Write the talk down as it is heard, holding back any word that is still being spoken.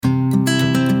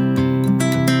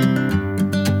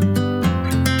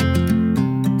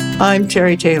I'm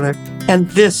Terry Taylor, and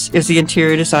this is the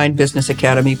Interior Design Business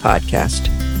Academy podcast.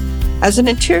 As an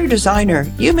interior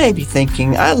designer, you may be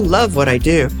thinking, I love what I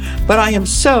do, but I am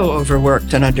so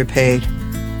overworked and underpaid.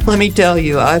 Let me tell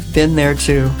you, I've been there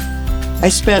too. I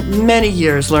spent many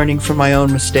years learning from my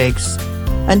own mistakes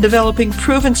and developing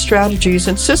proven strategies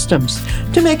and systems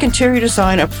to make interior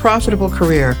design a profitable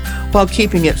career while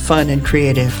keeping it fun and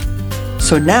creative.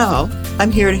 So now,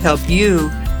 I'm here to help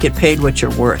you get paid what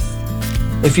you're worth.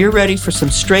 If you're ready for some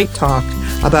straight talk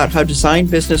about how design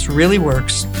business really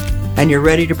works, and you're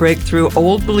ready to break through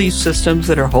old belief systems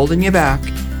that are holding you back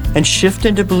and shift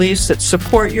into beliefs that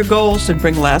support your goals and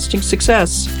bring lasting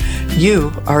success,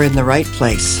 you are in the right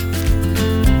place.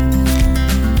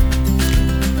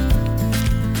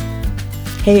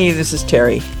 Hey, this is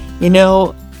Terry.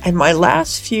 In my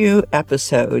last few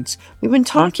episodes, we've been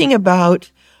talking about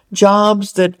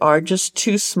jobs that are just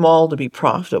too small to be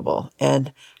profitable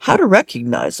and how to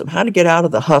recognize them, how to get out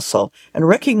of the hustle and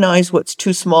recognize what's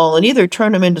too small and either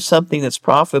turn them into something that's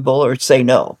profitable or say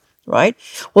no, right?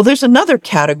 Well, there's another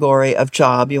category of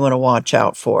job you want to watch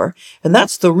out for, and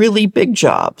that's the really big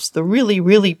jobs, the really,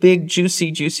 really big,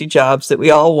 juicy jobs that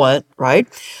we all want, right?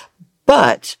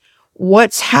 But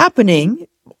what's happening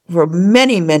for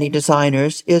many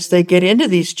designers is they get into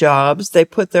these jobs, they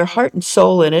put their heart and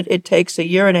soul in it. It takes a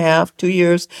year and a half, 2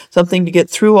 years, something to get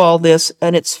through all this,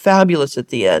 and it's fabulous at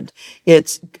the end.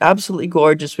 It's absolutely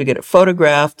gorgeous. We get it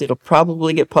photographed. It'll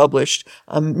probably get published.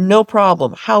 No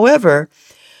problem. However,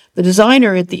 the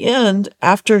designer at the end,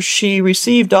 after she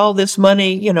received all this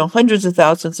money, hundreds of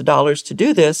thousands of dollars to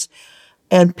do this,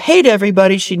 and paid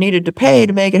everybody she needed to pay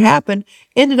to make it happen,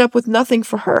 ended up with nothing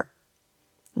for her.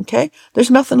 Okay?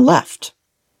 There's nothing left.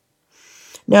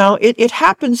 Now, it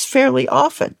happens fairly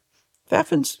often. It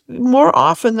happens more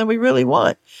often than we really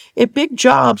want. At big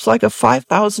jobs like a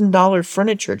 $5,000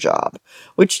 furniture job,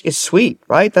 which is sweet,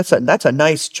 right? That's a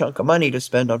nice chunk of money to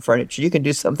spend on furniture. You can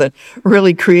do something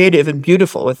really creative and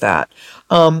beautiful with that.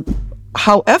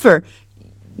 However,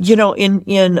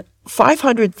 in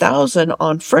 $500,000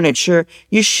 on furniture,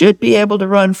 you should be able to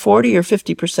run 40 or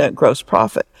 50% gross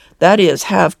profit. That is,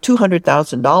 have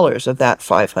 $200,000 of that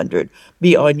 500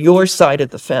 be on your side of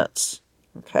the fence.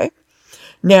 Okay.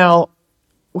 Now,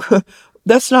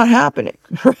 that's not happening,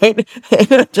 right?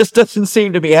 It just doesn't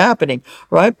seem to be happening,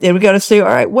 right? And we got to say, all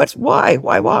right,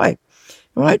 why?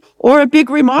 Right? Or a big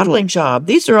remodeling job.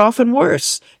 These are often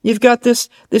worse. You've got this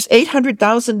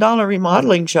 $800,000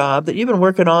 remodeling job that you've been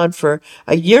working on for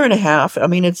a year and a half. I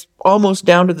mean, it's almost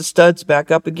down to the studs,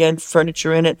 back up again,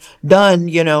 furniture in it, done,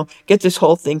 get this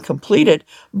whole thing completed,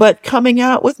 but coming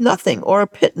out with nothing or a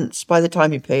pittance by the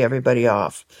time you pay everybody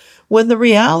off. When the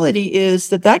reality is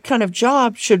that kind of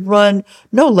job should run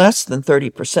no less than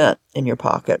 30% in your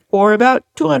pocket, or about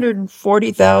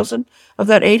 240,000 of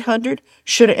that 800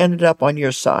 should have ended up on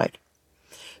your side.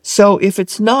 So if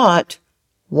it's not,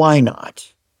 why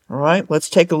not? All right, let's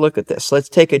take a look at this. Let's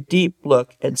take a deep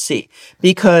look and see.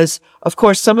 Because, of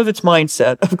course, some of it's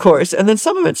mindset, of course, and then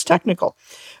some of it's technical.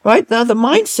 Right? Now, the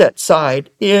mindset side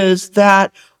is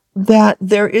that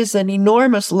there is an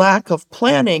enormous lack of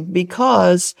planning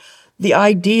because the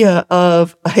idea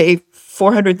of a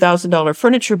 $400,000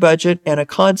 furniture budget and a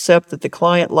concept that the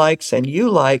client likes and you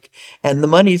like, and the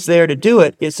money's there to do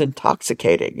it, is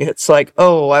intoxicating. It's like,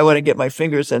 oh, I want to get my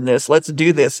fingers in this. Let's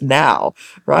do this now,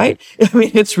 right? I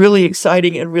mean, it's really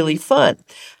exciting and really fun.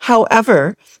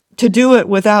 However, to do it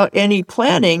without any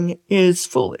planning is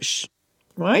foolish,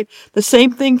 right? The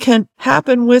same thing can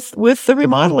happen with the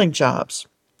remodeling jobs.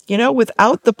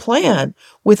 Without the plan,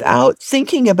 without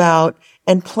thinking about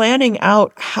and planning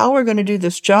out how we're going to do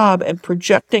this job and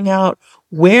projecting out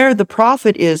where the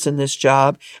profit is in this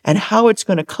job and how it's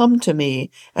going to come to me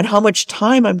and how much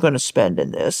time I'm going to spend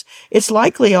in this, it's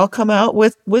likely I'll come out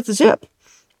with zip.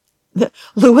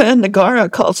 Luann Nagara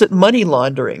calls it money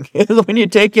laundering. When you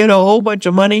take in a whole bunch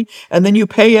of money and then you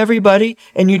pay everybody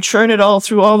and you churn it all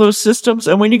through all those systems,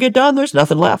 and when you get done, there's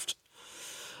nothing left.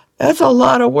 That's a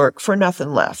lot of work for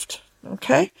nothing left.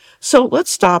 Okay? So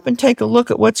let's stop and take a look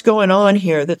at what's going on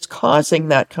here that's causing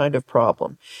that kind of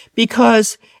problem,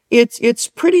 because it's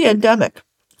pretty endemic.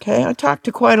 Okay? I talked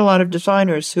to quite a lot of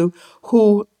designers who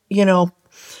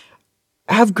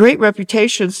have great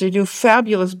reputations. They do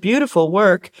fabulous, beautiful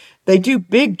work. They do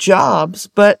big jobs,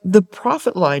 but the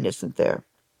profit line isn't there.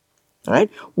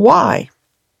 Right? Why?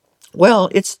 Well,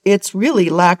 it's really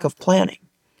lack of planning.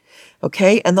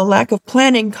 Okay. And the lack of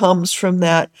planning comes from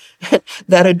that,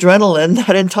 that adrenaline,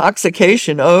 that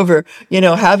intoxication over,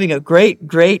 having a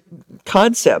great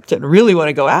concept and really want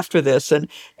to go after this and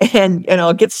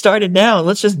I'll get started now.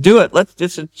 Let's just do it. Let's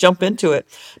just jump into it,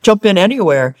 jump in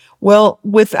anywhere. Well,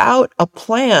 without a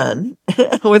plan,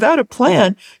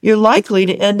 you're likely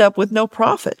to end up with no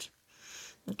profit.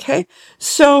 Okay.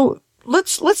 So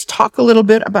let's talk a little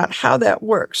bit about how that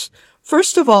works.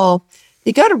 First of all,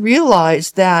 you got to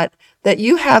realize that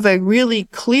you have a really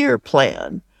clear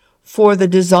plan for the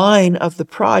design of the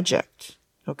project.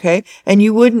 Okay. And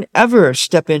you wouldn't ever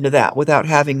step into that without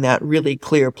having that really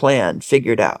clear plan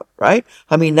figured out, right?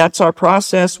 I mean, that's our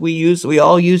process. We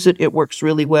all use it. It works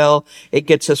really well. It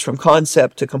gets us from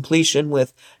concept to completion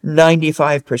with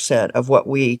 95% of what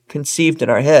we conceived in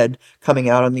our head coming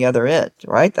out on the other end,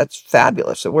 right? That's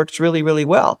fabulous. It works really, really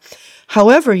well.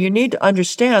 However, you need to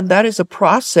understand that is a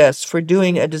process for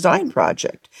doing a design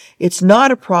project. It's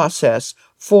not a process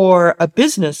for a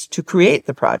business to create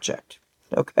the project.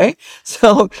 Okay.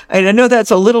 So I know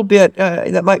that's a little bit,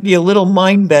 that might be a little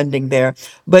mind bending there,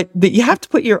 but you have to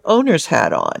put your owner's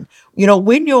hat on.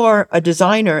 When you're a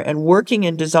designer and working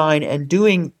in design and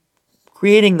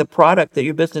creating the product that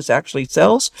your business actually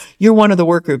sells, you're one of the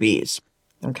worker bees.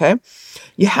 Okay.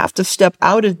 You have to step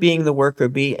out of being the worker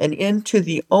bee and into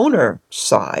the owner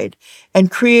side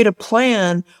and create a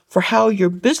plan for how your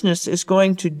business is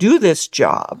going to do this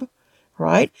job,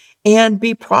 right? And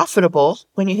be profitable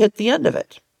when you hit the end of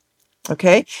it.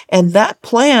 Okay. And that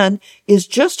plan is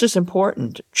just as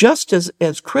important, just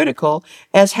as critical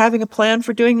as having a plan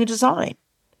for doing the design.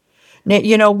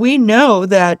 Now, we know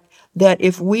that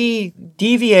if we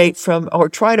deviate from or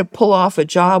try to pull off a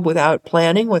job without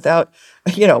planning,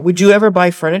 would you ever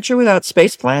buy furniture without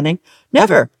space planning?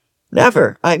 Never.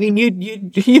 I mean,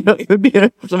 it would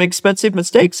be some expensive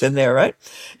mistakes in there, right?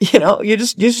 You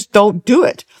just don't do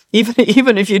it.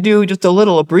 Even if you do just a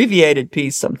little abbreviated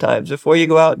piece sometimes before you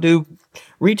go out and do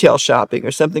retail shopping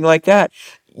or something like that,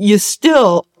 you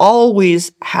still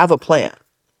always have a plan.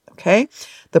 Okay.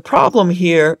 The problem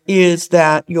here is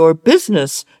that your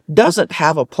business doesn't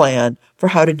have a plan for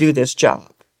how to do this job.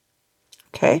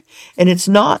 Okay. And it's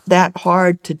not that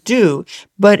hard to do,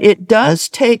 but it does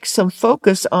take some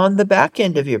focus on the back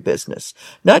end of your business,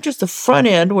 not just the front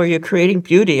end where you're creating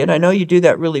beauty. And I know you do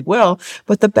that really well,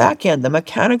 but the back end, the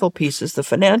mechanical pieces, the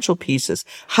financial pieces,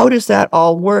 how does that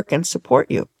all work and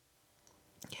support you?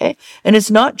 Okay. And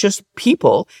it's not just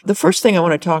people. The first thing I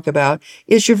want to talk about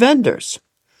is your vendors.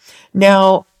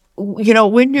 Now,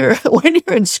 when you're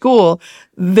in school,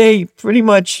 they pretty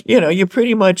much, you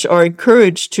pretty much are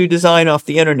encouraged to design off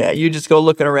the internet. You just go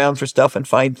looking around for stuff and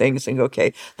find things and go,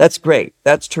 okay, that's great.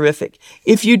 That's terrific.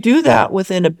 If you do that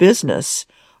within a business,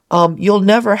 you'll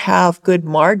never have good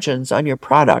margins on your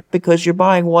product because you're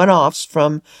buying one-offs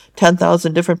from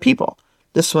 10,000 different people.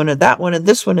 This one and that one and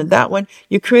this one and that one.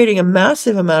 You're creating a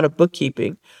massive amount of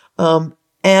bookkeeping.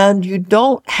 And you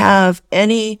don't have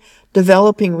any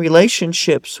developing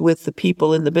relationships with the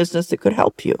people in the business that could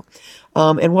help you.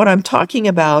 And what I'm talking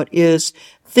about is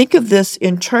think of this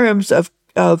in terms of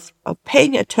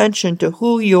paying attention to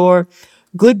who your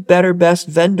good, better, best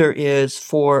vendor is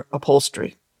for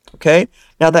upholstery. Okay.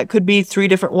 Now that could be 3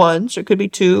 different ones, or it could be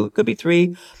 2, it could be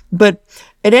 3. But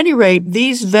at any rate,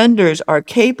 these vendors are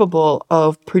capable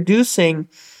of producing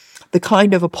the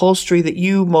kind of upholstery that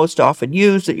you most often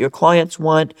use, that your clients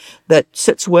want, that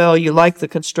sits well, you like the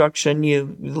construction,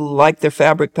 you like their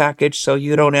fabric package, so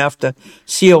you don't have to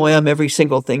COM every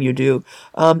single thing you do.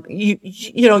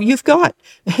 You've got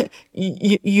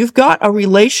a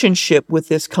relationship with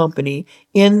this company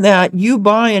in that you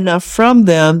buy enough from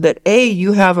them that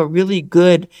you have a really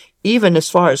good, even as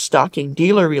far as stocking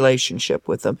dealer relationship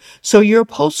with them. So your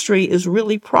upholstery is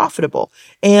really profitable.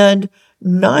 And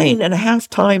 9.5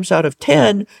 times out of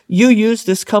 10, you use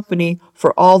this company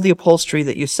for all the upholstery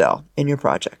that you sell in your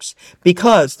projects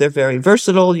because they're very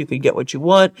versatile. You can get what you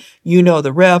want. You know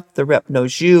the rep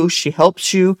knows you. She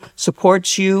helps you,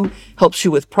 supports you, helps you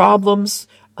with problems,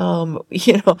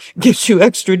 gives you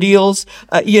extra deals.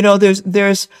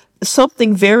 There's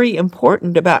something very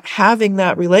important about having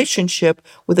that relationship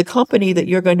with a company that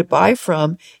you're going to buy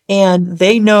from, and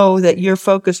they know that you're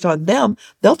focused on them.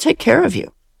 They'll take care of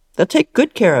you. They'll take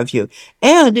good care of you,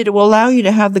 and it will allow you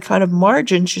to have the kind of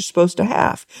margins you're supposed to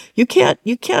have. You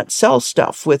can't sell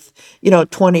stuff with,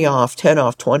 20 off, 10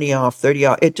 off, 20 off, 30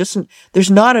 off. There's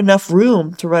not enough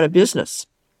room to run a business.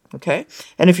 Okay.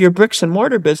 And if you're a bricks and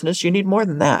mortar business, you need more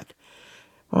than that.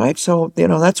 All right. So,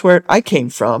 that's where I came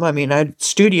from. I mean, I had a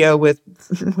studio with,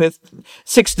 with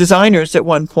 6 designers at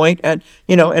one point and,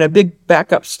 and a big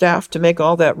backup staff to make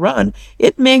all that run.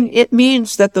 It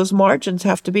means that those margins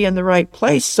have to be in the right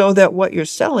place so that what you're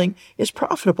selling is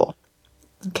profitable.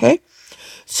 Okay.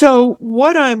 So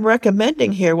what I'm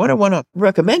recommending here, what I want to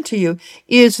recommend to you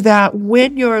is that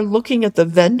when you're looking at the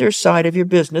vendor side of your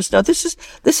business, now this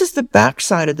is the back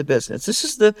side of the business. This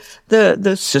is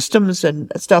the systems and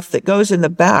stuff that goes in the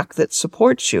back that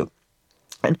supports you.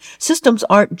 And systems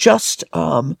aren't just,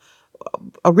 a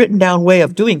written down way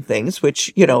of doing things,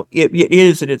 which, it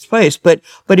is in its place, but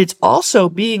it's also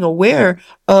being aware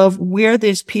of where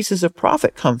these pieces of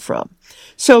profit come from.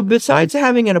 So besides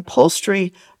having an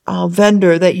upholstery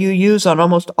vendor that you use on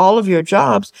almost all of your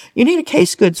jobs, you need a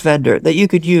case goods vendor that you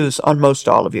could use on most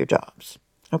all of your jobs.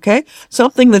 Okay?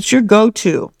 Something that's your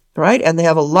go-to, right? And they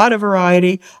have a lot of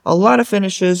variety, a lot of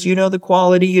finishes, the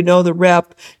quality, the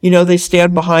rep, they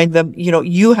stand behind them,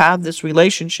 you have this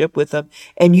relationship with them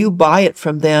and you buy it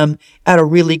from them at a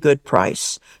really good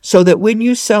price. So that when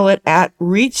you sell it at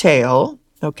retail,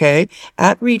 okay,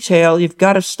 at retail, you've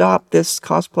got to stop this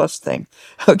cost plus thing.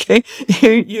 Okay.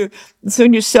 So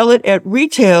when you sell it at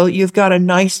retail, you've got a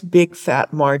nice big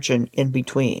fat margin in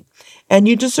between and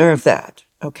you deserve that.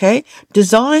 Okay.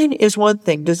 Design is one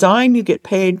thing. Design, you get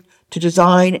paid to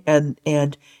design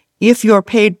and if you're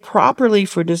paid properly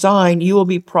for design, you will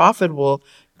be profitable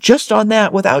just on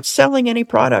that without selling any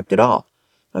product at all.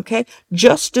 Okay.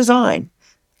 Just design.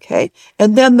 Okay.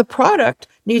 And then the product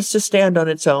needs to stand on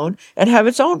its own and have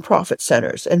its own profit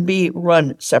centers and be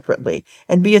run separately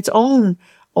and be its own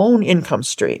income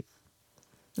stream.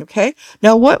 Okay.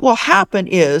 Now what will happen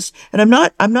is, and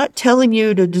I'm not telling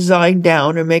you to design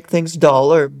down or make things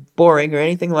dull or boring or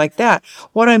anything like that.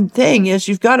 What I'm saying is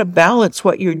you've got to balance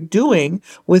what you're doing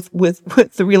with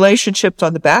the relationships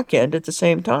on the back end at the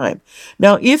same time.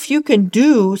 Now, if you can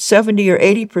do 70 or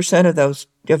 80%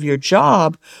 of your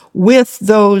job with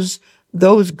those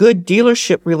good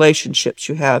dealership relationships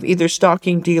you have, either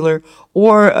stocking dealer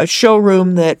or a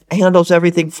showroom that handles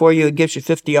everything for you and gives you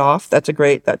 50 off.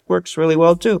 That works really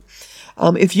well too.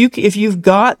 If you've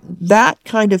got that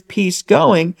kind of piece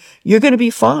going, you're going to be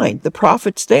fine. The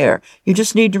profit's there. You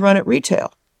just need to run it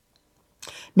retail.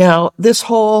 Now, this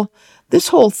whole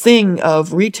thing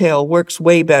of retail works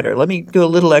way better. Let me do a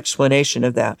little explanation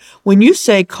of that. When you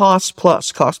say cost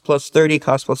plus 30,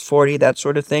 cost plus 40, that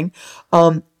sort of thing,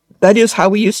 that is how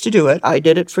we used to do it. I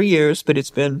did it for years, but it's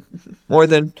been more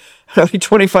than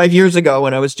 25 years ago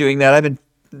when I was doing that. I've been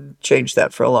changed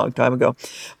that for a long time ago.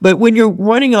 But when you're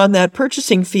running on that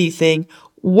purchasing fee thing,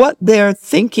 what they're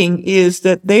thinking is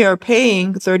that they are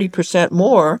paying 30%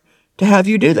 more to have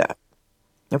you do that.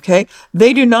 Okay?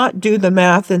 They do not do the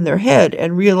math in their head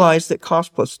and realize that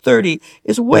cost plus 30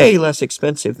 is way less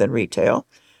expensive than retail.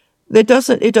 It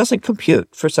doesn't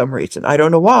compute for some reason. I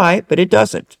don't know why, but it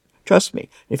doesn't. Trust me.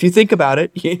 If you think about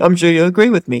it, I'm sure you'll agree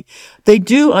with me. They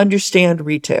do understand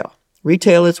retail.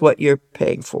 Retail is what you're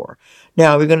paying for.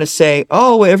 Now we're going to say,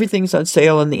 oh, everything's on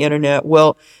sale on the internet.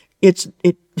 Well,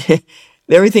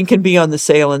 everything can be on the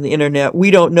sale on the internet. We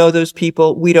don't know those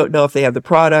people. We don't know if they have the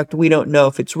product. We don't know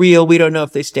if it's real. We don't know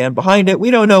if they stand behind it.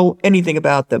 We don't know anything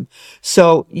about them.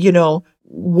 So,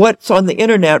 what's on the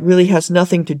internet really has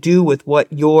nothing to do with what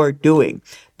you're doing.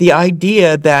 The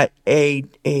idea that a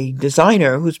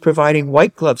designer who's providing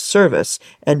white glove service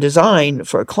and design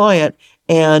for a client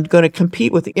and going to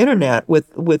compete with the internet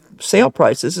with sale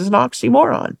prices is an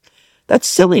oxymoron. That's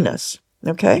silliness.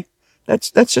 Okay.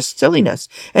 That's just silliness.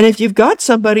 And if you've got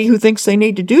somebody who thinks they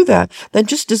need to do that, then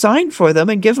just design for them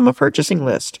and give them a purchasing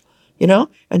list,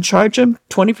 and charge them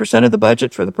 20% of the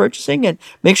budget for the purchasing and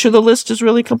make sure the list is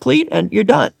really complete and you're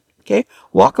done. Okay.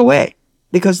 Walk away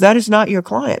because that is not your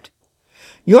client.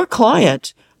 Your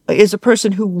client is a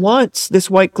person who wants this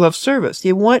white glove service.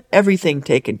 They want everything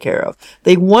taken care of.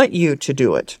 They want you to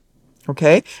do it.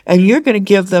 Okay. And you're going to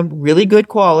give them really good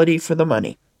quality for the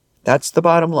money. That's the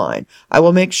bottom line. I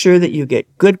will make sure that you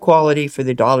get good quality for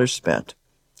the dollars spent.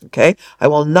 Okay. I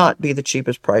will not be the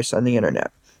cheapest price on the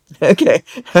internet. Okay.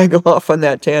 I go off on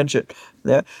that tangent.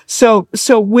 Yeah. So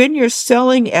when you're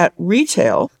selling at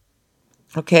retail,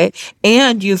 okay,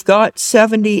 and you've got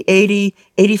 70, 80,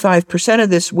 85% of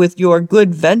this with your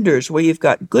good vendors where you've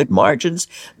got good margins,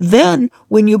 then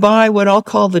when you buy what I'll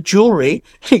call the jewelry,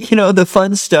 the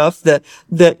fun stuff,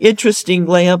 the interesting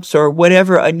lamps or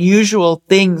whatever unusual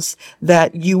things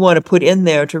that you want to put in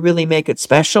there to really make it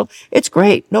special, it's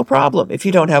great. No problem. If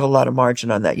you don't have a lot of margin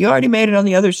on that, you already made it on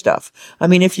the other stuff. I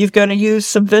mean, if you're going to use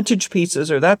some vintage pieces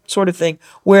or that sort of thing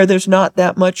where there's not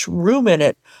that much room in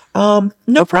it,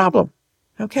 no problem.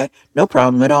 Okay. No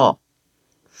problem at all.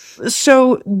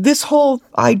 So this whole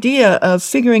idea of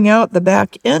figuring out the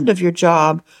back end of your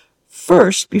job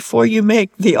first before you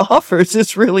make the offers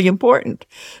is really important.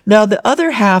 Now, the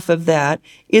other half of that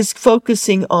is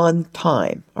focusing on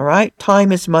time. All right.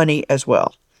 Time is money as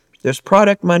well. There's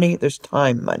product money. There's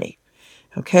time money.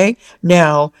 Okay.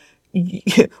 Now,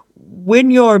 when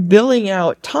you're billing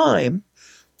out time,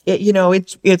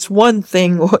 it's one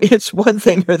thing, it's one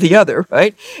thing or the other,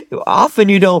 right? Often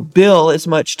you don't bill as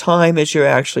much time as you're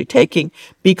actually taking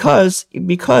because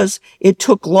it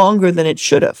took longer than it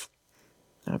should have.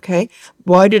 Okay.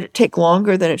 Why did it take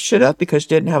longer than it should have? Because you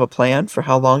didn't have a plan for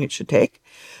how long it should take.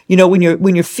 When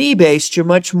you're fee based, you're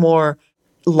much more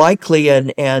likely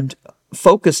and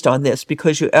focused on this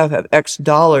because you have X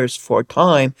dollars for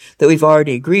time that we've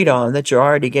already agreed on, that you're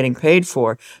already getting paid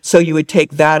for. So you would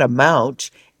take that amount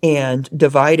and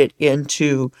divide it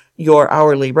into your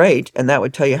hourly rate, and that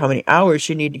would tell you how many hours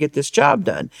you need to get this job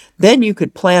done. Then you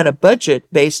could plan a budget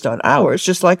based on hours,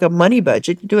 just like a money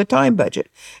budget. You do a time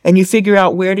budget, and you figure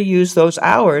out where to use those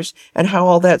hours and how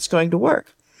all that's going to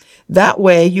work. That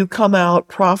way you come out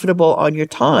profitable on your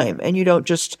time, and you don't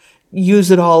just use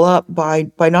it all up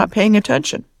by not paying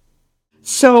attention.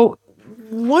 So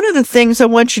one of the things I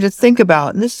want you to think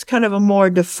about, and this is kind of a more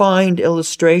defined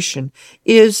illustration,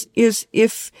 is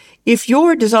if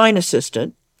your design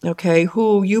assistant, okay,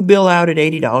 who you bill out at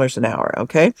 $80 an hour,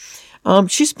 okay,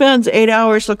 she spends 8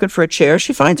 hours looking for a chair.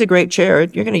 She finds a great chair.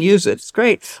 You're going to use it. It's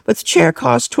great. But the chair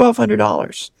costs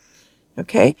 $1,200.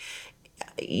 Okay.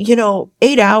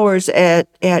 8 hours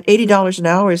at $80 an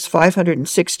hour is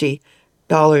 $560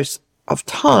 of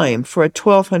time for a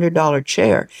 $1,200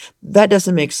 chair. That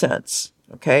doesn't make sense.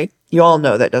 Okay. You all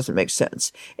know that doesn't make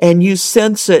sense. And you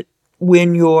sense it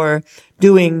when you're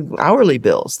doing hourly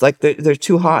bills, like they're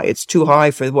too high. It's too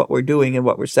high for what we're doing and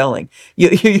what we're selling.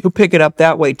 You pick it up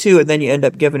that way too, and then you end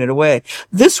up giving it away.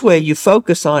 This way you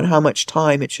focus on how much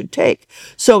time it should take.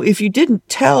 So if you didn't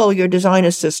tell your design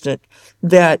assistant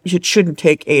that it shouldn't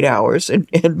take 8 hours,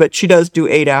 but she does do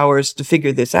 8 hours to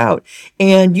figure this out,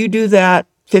 and you do that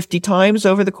 50 times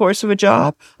over the course of a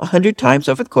job, 100 times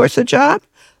over the course of a job,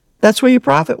 that's where your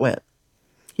profit went.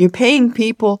 You're paying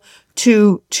people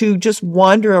to just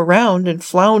wander around and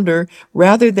flounder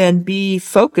rather than be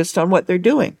focused on what they're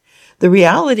doing. The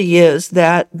reality is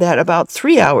that about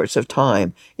 3 hours of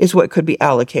time is what could be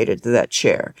allocated to that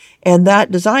chair. And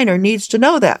that designer needs to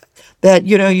know that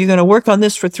you're going to work on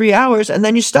this for 3 hours and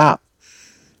then you stop.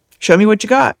 Show me what you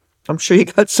got. I'm sure you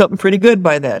got something pretty good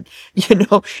by then.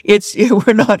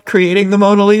 We're not creating the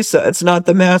Mona Lisa. It's not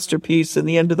the masterpiece in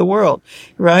the end of the world,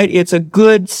 right? It's a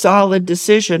good, solid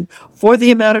decision for the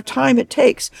amount of time it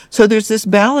takes. So there's this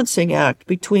balancing act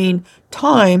between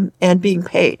time and being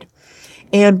paid.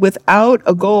 And without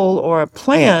a goal or a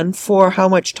plan for how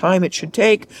much time it should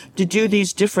take to do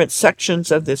these different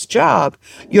sections of this job,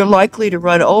 you're likely to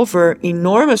run over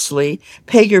enormously,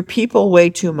 pay your people way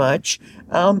too much,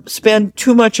 spend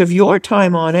too much of your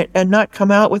time on it, and not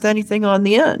come out with anything on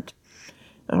the end.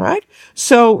 All right.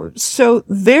 So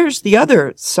there's the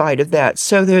other side of that.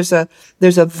 So there's a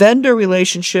vendor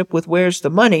relationship with where's the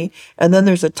money, and then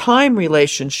there's a time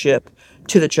relationship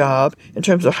to the job in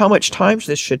terms of how much time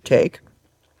this should take.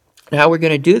 How we're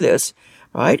going to do this,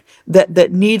 right?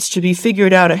 That needs to be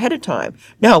figured out ahead of time.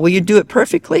 Now, will you do it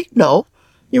perfectly? No,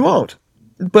 you won't.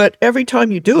 But every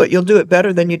time you do it, you'll do it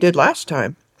better than you did last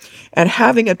time. And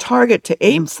having a target to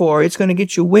aim for is going to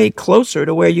get you way closer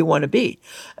to where you want to be.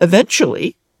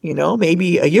 Eventually,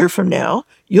 maybe a year from now,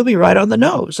 you'll be right on the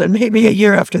nose. And maybe a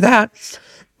year after that,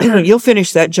 you'll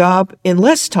finish that job in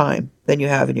less time than you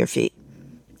have in your fee.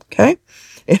 Okay?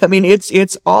 I mean,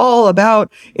 it's all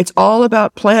about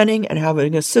planning and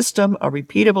having a system, a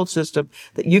repeatable system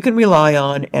that you can rely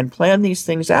on and plan these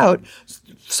things out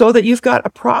so that you've got a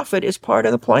profit as part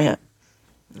of the plan.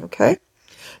 Okay?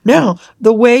 Now,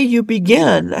 the way you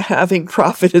begin having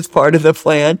profit as part of the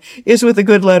plan is with a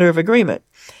good letter of agreement.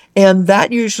 And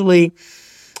that usually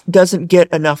doesn't get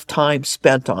enough time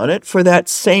spent on it for that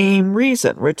same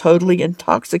reason. We're totally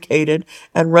intoxicated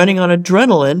and running on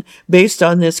adrenaline based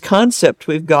on this concept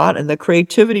we've got, and the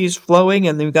creativity is flowing,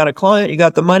 and we've got a client, you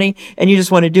got the money, and you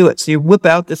just want to do it. So you whip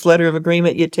out this letter of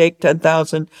agreement, you take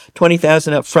 $10,000,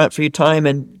 $20,000 up front for your time,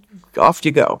 and off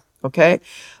you go. Okay?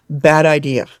 Bad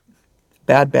idea.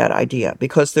 Bad idea,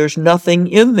 because there's nothing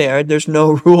in there. There's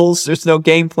no rules. There's no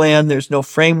game plan. There's no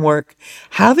framework.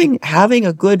 Having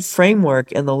a good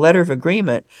framework in the letter of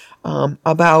agreement,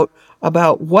 about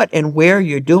what and where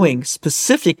you're doing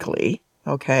specifically,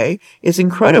 okay, is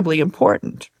incredibly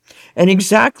important. And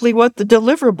exactly what the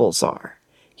deliverables are,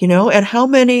 and how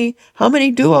many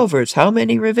do-overs, how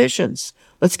many revisions.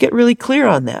 Let's get really clear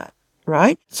on that.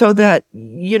 right? So that,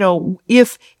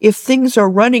 if things are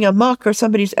running amok or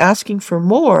somebody's asking for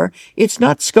more, it's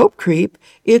not scope creep.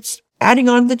 It's adding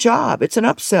on the job. It's an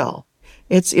upsell.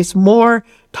 It's more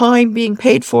time being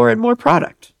paid for and more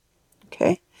product.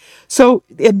 Okay. So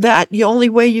the only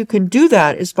way you can do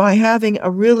that is by having a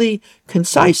really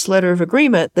concise letter of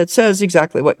agreement that says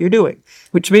exactly what you're doing,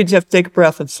 which means you have to take a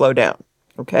breath and slow down.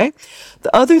 Okay.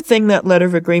 The other thing that letter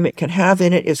of agreement can have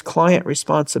in it is client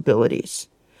responsibilities.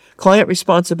 Client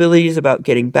responsibilities about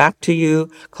getting back to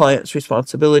you, client's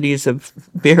responsibilities of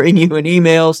burying you in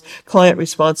emails, client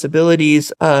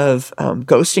responsibilities of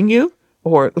ghosting you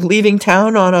or leaving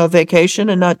town on a vacation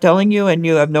and not telling you and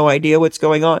you have no idea what's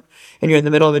going on and you're in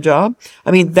the middle of a job.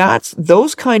 I mean,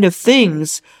 those kind of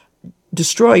things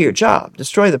destroy your job,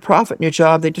 destroy the profit in your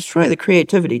job. They destroy the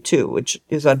creativity too, which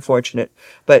is unfortunate.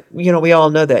 But, we all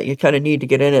know that. You kind of need to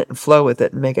get in it and flow with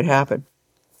it and make it happen.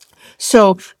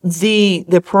 So the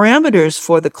parameters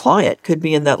for the client could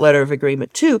be in that letter of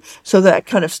agreement too, so that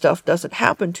kind of stuff doesn't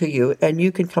happen to you and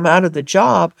you can come out of the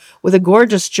job with a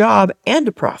gorgeous job and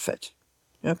a profit.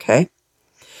 Okay.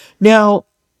 Now,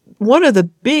 one of the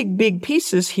big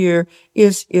pieces here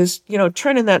is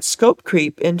turning that scope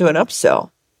creep into an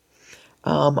upsell.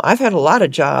 I've had a lot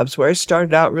of jobs where I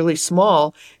started out really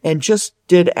small and just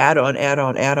did add on.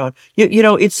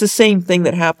 It's the same thing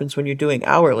that happens when you're doing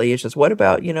hourly. It's just, what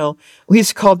about, we used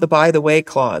to call it the by the way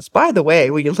clause. By the way,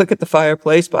 will you look at the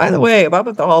fireplace? By the way,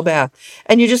 about the hall bath?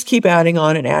 And you just keep adding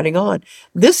on and adding on.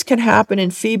 This can happen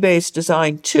in fee-based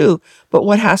design too, but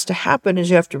what has to happen is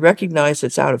you have to recognize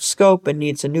it's out of scope and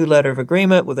needs a new letter of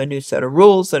agreement with a new set of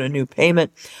rules and a new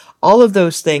payment. All of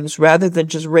those things, rather than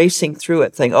just racing through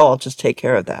it, saying, I'll just take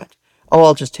care of that.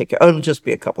 I'll just take care. It'll just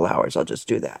be a couple hours. I'll just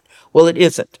do that. Well, it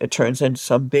isn't. It turns into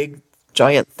some big,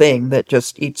 giant thing that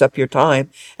just eats up your time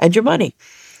and your money.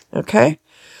 Okay?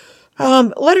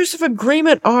 Letters of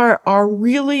agreement are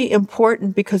really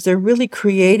important because they're really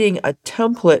creating a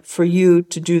template for you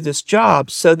to do this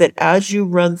job so that as you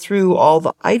run through all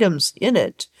the items in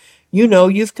it,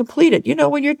 you've completed.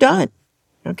 When you're done.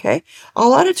 Okay. A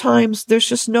lot of times there's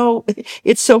just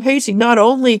it's so hazy. Not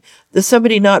only does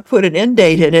somebody not put an end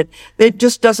date in it, it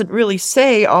just doesn't really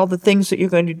say all the things that you're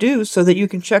going to do so that you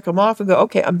can check them off and go,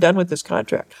 okay, I'm done with this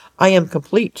contract. I am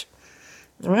complete.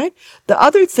 All right. The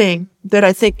other thing that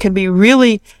I think can be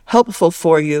really helpful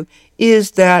for you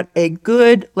is that a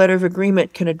good letter of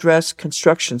agreement can address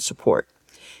construction support.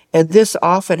 And this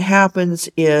often happens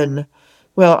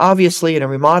obviously in a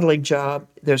remodeling job,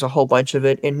 there's a whole bunch of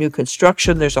it. In new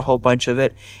construction, there's a whole bunch of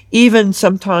it. Even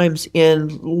sometimes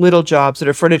in little jobs that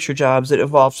are furniture jobs that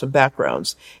involve some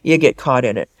backgrounds, you get caught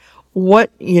in it.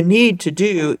 What you need to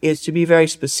do is to be very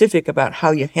specific about how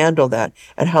you handle that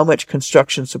and how much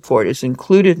construction support is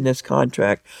included in this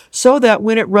contract so that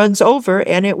when it runs over,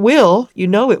 and it will,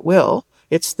 it will,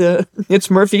 it's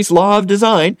Murphy's Law of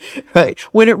Design, right?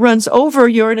 When it runs over,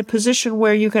 you're in a position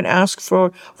where you can ask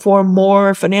for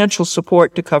more financial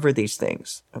support to cover these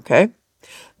things. Okay.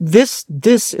 This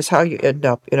is how you end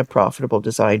up in a profitable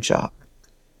design job.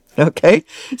 Okay.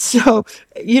 So,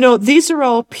 these are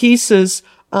all pieces.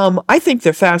 I think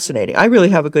they're fascinating. I really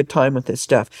have a good time with this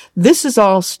stuff. This is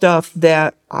all stuff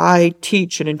that I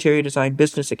teach in Interior Design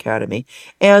Business Academy.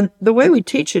 And the way we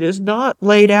teach it is not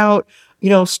laid out,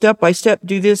 step by step,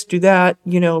 do this, do that,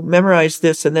 memorize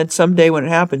this, and then someday when it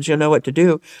happens, you'll know what to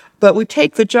do. But we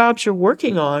take the jobs you're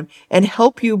working on and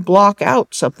help you block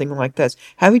out something like this.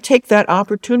 Have you take that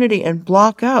opportunity and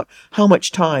block out how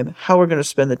much time, how we're going to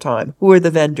spend the time, who are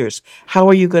the vendors, how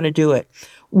are you going to do it?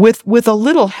 With a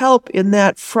little help in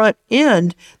that front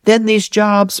end, then these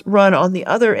jobs run on the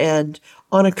other end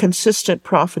on a consistent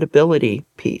profitability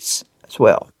piece as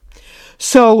well.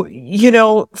 So,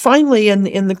 finally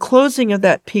in the closing of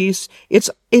that piece,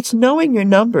 it's knowing your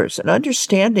numbers and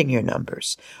understanding your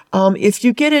numbers. If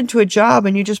you get into a job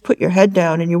and you just put your head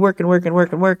down and you work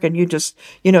and you just,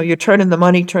 you're turning the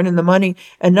money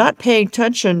and not paying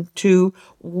attention to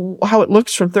how it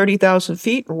looks from 30,000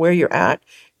 feet and where you're at,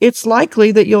 it's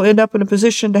likely that you'll end up in a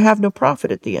position to have no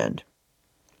profit at the end.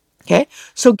 Okay.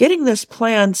 So getting this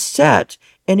plan set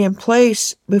and in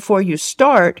place before you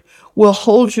start will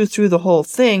hold you through the whole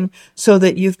thing so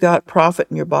that you've got profit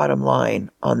in your bottom line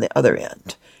on the other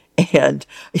end. And,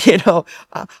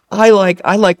 I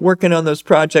like working on those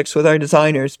projects with our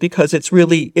designers because it's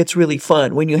really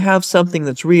fun when you have something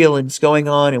that's real and it's going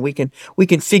on and we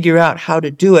can figure out how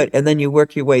to do it. And then you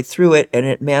work your way through it and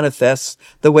it manifests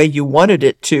the way you wanted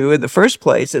it to in the first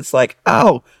place. It's like,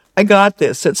 oh, I got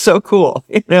this. It's so cool.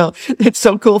 It's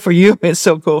so cool for you. It's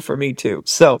so cool for me too.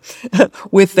 So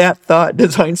with that thought,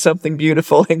 design something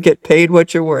beautiful and get paid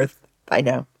what you're worth. Bye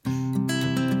now.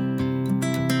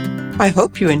 I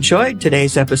hope you enjoyed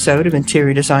today's episode of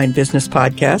Interior Design Business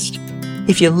Podcast.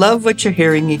 If you love what you're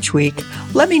hearing each week,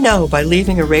 let me know by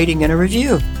leaving a rating and a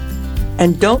review.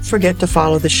 And don't forget to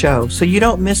follow the show so you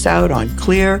don't miss out on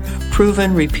clear,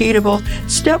 proven, repeatable,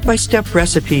 step-by-step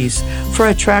recipes for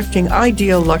attracting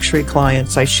ideal luxury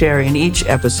clients I share in each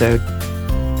episode.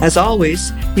 As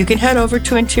always, you can head over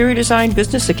to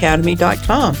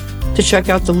interiordesignbusinessacademy.com to check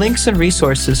out the links and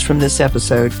resources from this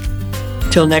episode.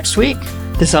 Till next week,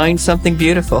 design something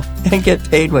beautiful and get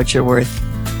paid what you're worth.